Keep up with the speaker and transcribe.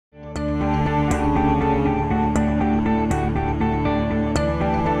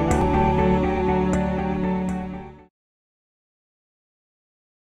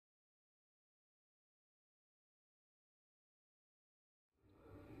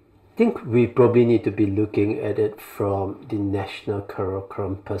think we probably need to be looking at it from the national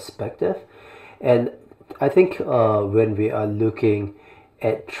curriculum perspective. And I think when we are looking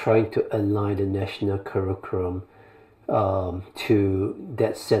at trying to align the national curriculum to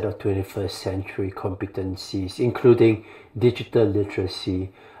that set of 21st century competencies, including digital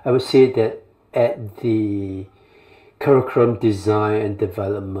literacy, I would say that at the curriculum design and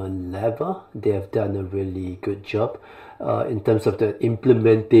development level, they have done a really good job. In terms of the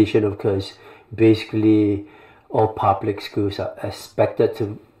implementation, of course, basically all public schools are expected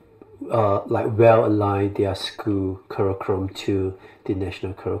to well align their school curriculum to the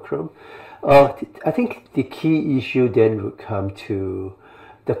national curriculum. I think the key issue then would come to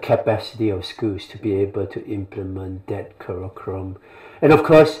the capacity of schools to be able to implement that curriculum. And of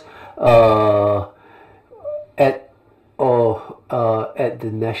course, at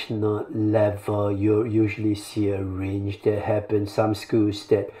the national level, you usually see a range. There have been some schools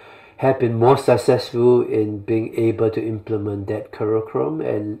that have been more successful in being able to implement that curriculum,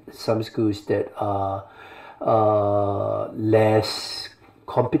 and some schools that are less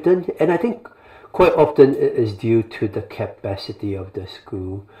competent. And I think quite often it is due to the capacity of the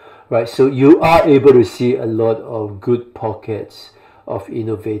school, right? So you are able to see a lot of good pockets of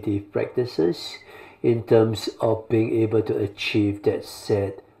innovative practices in terms of being able to achieve that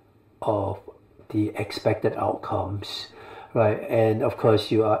set of the expected outcomes, right? And of course,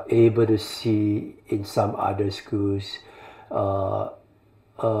 you are able to see in some other schools a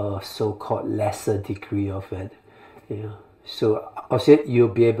so-called lesser degree of it. Yeah. So I'll say you'll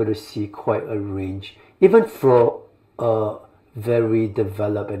be able to see quite a range, even for a very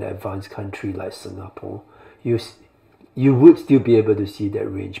developed and advanced country like Singapore. You would still be able to see that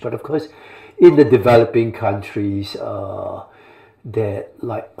range, but of course, in the developing countries, that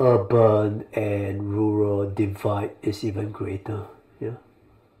like urban and rural divide is even greater. Yeah.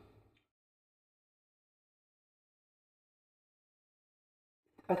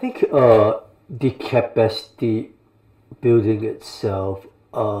 I think the capacity building itself,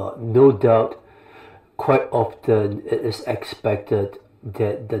 no doubt, quite often it is expected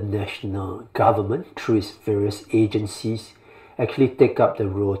that the national government, through its various agencies, actually take up the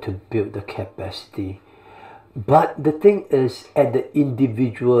role to build the capacity. But the thing is, at the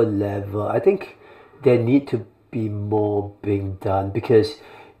individual level, I think there need to be more being done, because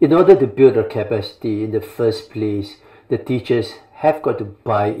in order to build a capacity in the first place, the teachers have got to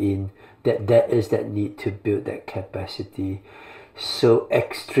buy in that there is that need to build that capacity. So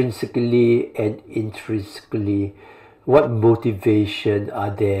extrinsically and intrinsically, what motivation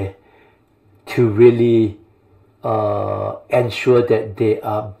are there to really ensure that they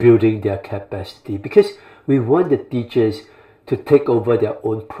are building their capacity? Because we want the teachers to take over their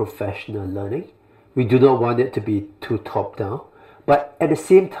own professional learning. We do not want it to be too top down, but at the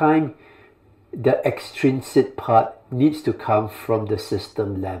same time, the extrinsic part needs to come from the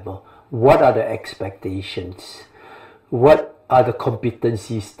system level. What are the expectations? What are the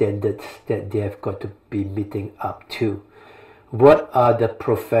competency standards that they have got to be meeting up to? What are the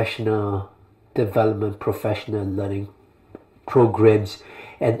professional development, professional learning programs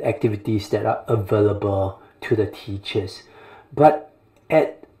and activities that are available to the teachers? But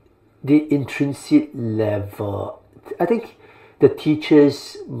at the intrinsic level, I think the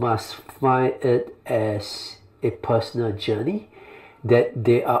teachers must find it as a personal journey, that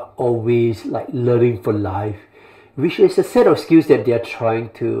they are always like learning for life, which is a set of skills that they are trying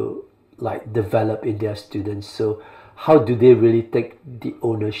to like develop in their students. So how do they really take the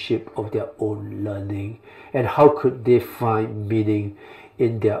ownership of their own learning, and how could they find meaning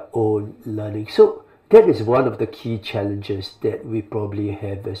in their own learning? So that is one of the key challenges that we probably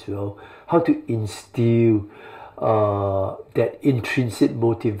have as well, how to instill that intrinsic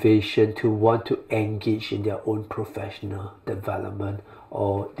motivation to want to engage in their own professional development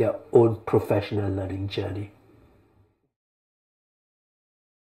or their own professional learning journey.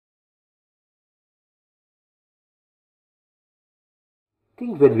 I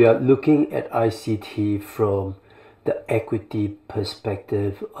think when we are looking at ICT from the equity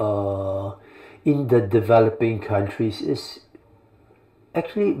perspective, in the developing countries, is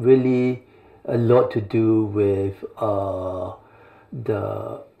actually really a lot to do with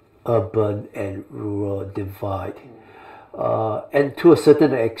the urban and rural divide, and to a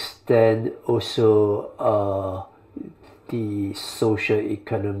certain extent also the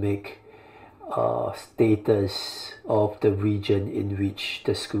socio-economic status of the region in which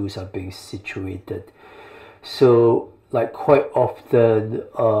the schools are being situated. So like quite often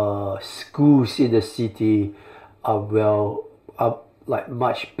schools in the city are like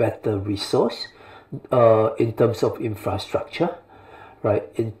much better resource in terms of infrastructure, right,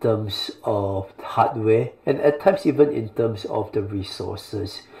 in terms of hardware and at times even in terms of the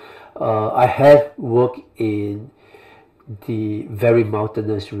resources. I have worked in the very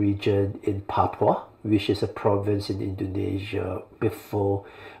mountainous region in Papua, which is a province in Indonesia before.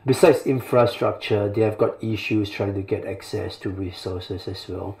 Besides infrastructure, they have got issues trying to get access to resources as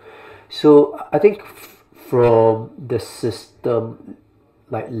well. So I think from the system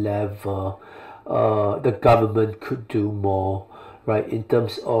level, the government could do more, right, in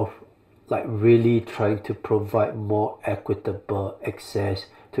terms of really trying to provide more equitable access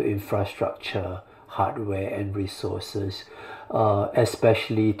to infrastructure, hardware and resources,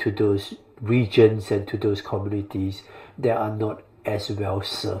 especially to those regions and to those communities that are not as well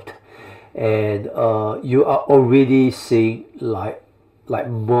served. And you are already seeing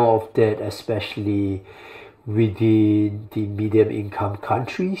more of that, especially within the medium income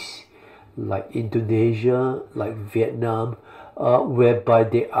countries like Indonesia, like Vietnam, whereby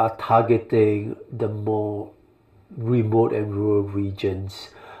they are targeting the more remote and rural regions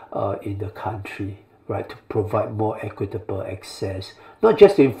in the country, right, to provide more equitable access, not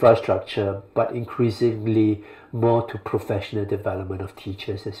just to infrastructure, but increasingly more to professional development of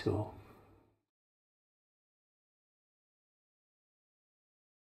teachers as well.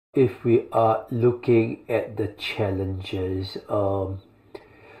 If we are looking at the challenges,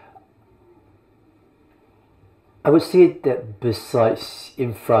 I would say that besides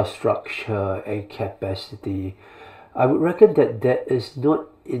infrastructure and capacity, I would reckon that there is not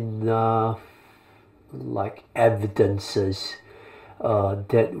enough evidences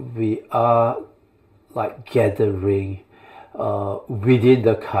that we are gathering within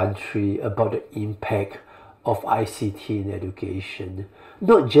the country about the impact of ICT in education,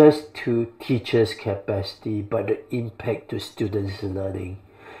 not just to teachers' capacity, but the impact to students' learning,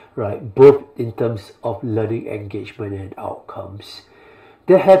 right? Both in terms of learning engagement and outcomes.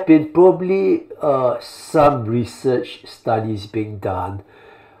 There have been probably some research studies being done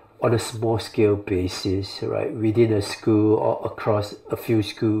on a small scale basis, right, within a school or across a few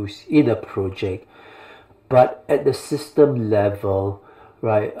schools in a project. But at the system level,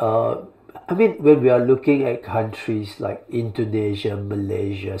 right, I mean, when we are looking at countries like Indonesia,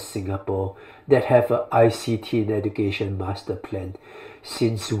 Malaysia, Singapore, that have an ICT in education master plan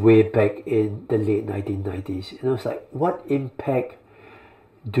since way back in the late 1990s. And I was like, what impact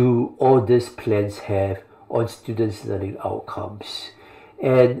do all these plans have on students' learning outcomes?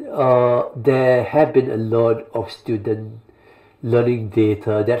 And there have been a lot of student learning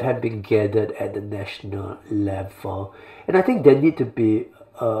data that have been gathered at the national level. And I think there need to be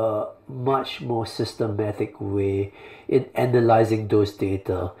a much more systematic way in analyzing those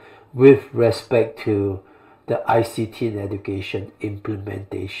data with respect to the ICT in education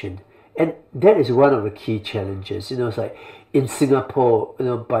implementation. And that is one of the key challenges. It's like in Singapore,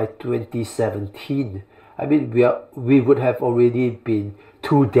 by 2017, I mean, we would have already been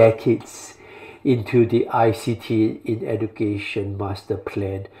 2 decades into the ICT in education master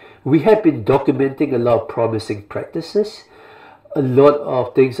plan. We have been documenting a lot of promising practices, a lot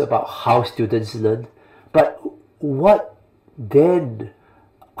of things about how students learn, but what then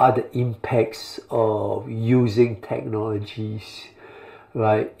are the impacts of using technologies,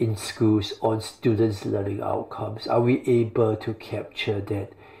 right, in schools on students' learning outcomes? Are we able to capture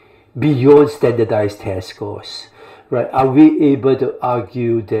that beyond standardized test scores, right? Are we able to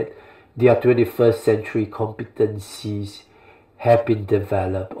argue that their 21st century competencies have been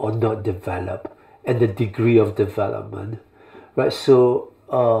developed or not developed, and the degree of development, right? So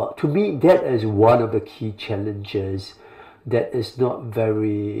to me, that is one of the key challenges that is not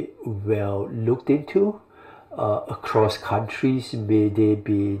very well looked into across countries. May they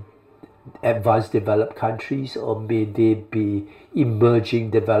be advanced developed countries, or may they be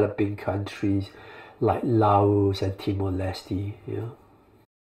emerging developing countries like Laos and Timor-Leste.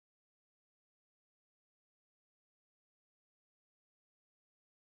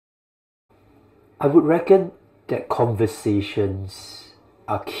 I would reckon that conversations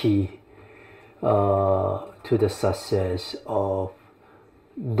are key to the success of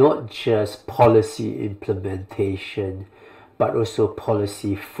not just policy implementation, but also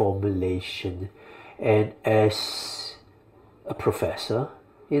policy formulation. And as a professor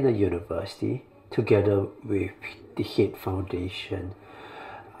in a university, together with the HEAD Foundation,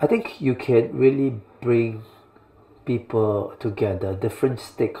 I think you can really bring people together, different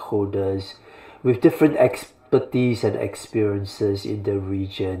stakeholders with different expertise and experiences in the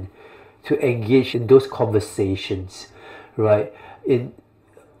region, to engage in those conversations, right? In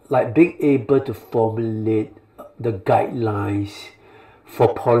being able to formulate the guidelines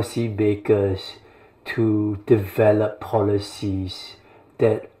for policymakers to develop policies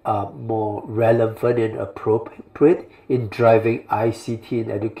that are more relevant and appropriate in driving ICT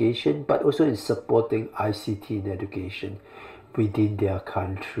in education, but also in supporting ICT in education within their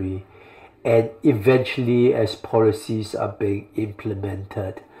country. And eventually, as policies are being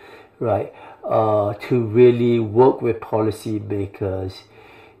implemented, right, to really work with policymakers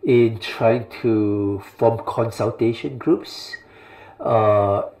in trying to form consultation groups,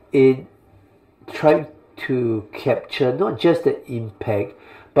 in trying to capture not just the impact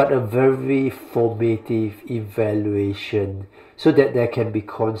but a very formative evaluation, so that there can be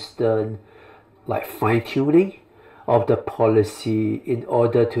constant like fine-tuning of the policy in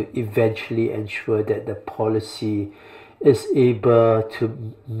order to eventually ensure that the policy is able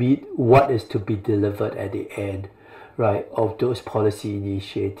to meet what is to be delivered at the end, right, of those policy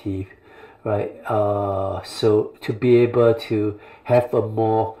initiatives, right? So to be able to have a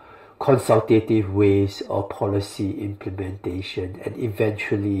more consultative ways of policy implementation and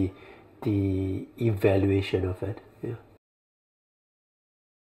eventually the evaluation of it.